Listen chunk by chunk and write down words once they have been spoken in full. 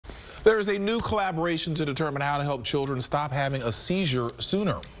There is a new collaboration to determine how to help children stop having a seizure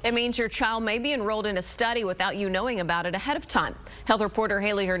sooner. It means your child may be enrolled in a study without you knowing about it ahead of time. Health reporter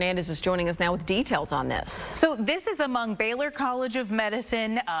Haley Hernandez is joining us now with details on this. So this is among Baylor College of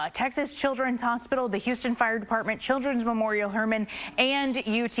Medicine, Texas Children's Hospital, the Houston Fire Department, Children's Memorial Hermann, and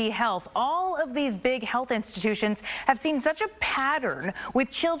UT Health. All of these big health institutions have seen such a pattern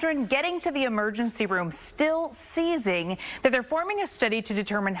with children getting to the emergency room still seizing that they're forming a study to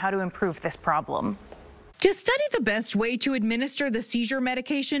determine how to improve this problem. To study the best way to administer the seizure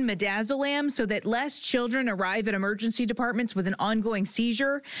medication midazolam so that less children arrive at emergency departments with an ongoing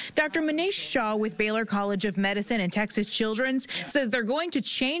seizure, Dr. Manish Shah with Baylor College of Medicine and Texas Children's says they're going to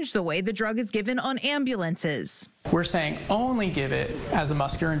change the way the drug is given on ambulances. We're saying only give it as a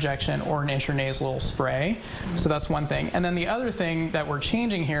muscular injection or an intranasal spray. So that's one thing. And then the other thing that we're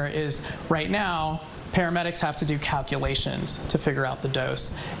changing here is right now, paramedics have to do calculations to figure out the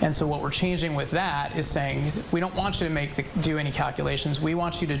dose. And so what we're changing with that is saying, we don't want you to do any calculations. We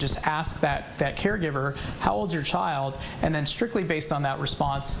want you to just ask that caregiver, how old's your child? And then strictly based on that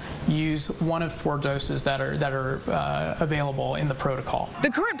response, use one of 4 doses that are available in the protocol.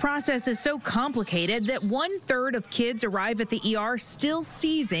 The current process is so complicated that 1/3 of kids arrive at the ER still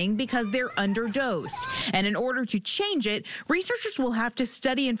seizing because they're underdosed. And in order to change it, researchers will have to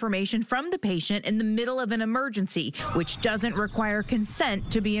study information from the patient in the middle of an emergency, which doesn't require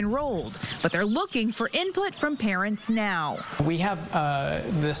consent to be enrolled. But they're looking for input from parents now. We have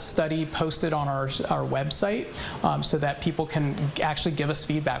this study posted on our website so that people can actually give us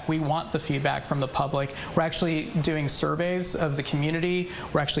feedback. We want the feedback from the public. We're actually doing surveys of the community.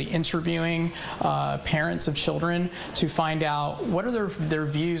 We're actually interviewing parents of children to find out what are their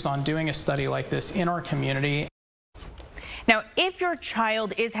views on doing a study like this in our community. Now, if your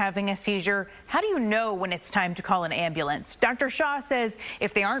child is having a seizure, how do you know when it's time to call an ambulance? Dr. Shah says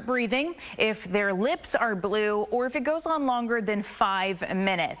if they aren't breathing, if their lips are blue, or if it goes on longer than 5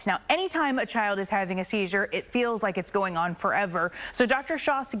 minutes. Now, anytime a child is having a seizure, it feels like it's going on forever. So Dr.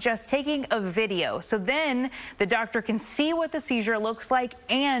 Shah suggests taking a video. So then the doctor can see what the seizure looks like,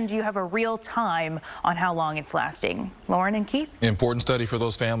 and you have a real time on how long it's lasting. Lauren and Keith? Important study for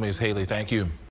those families. Haley, thank you.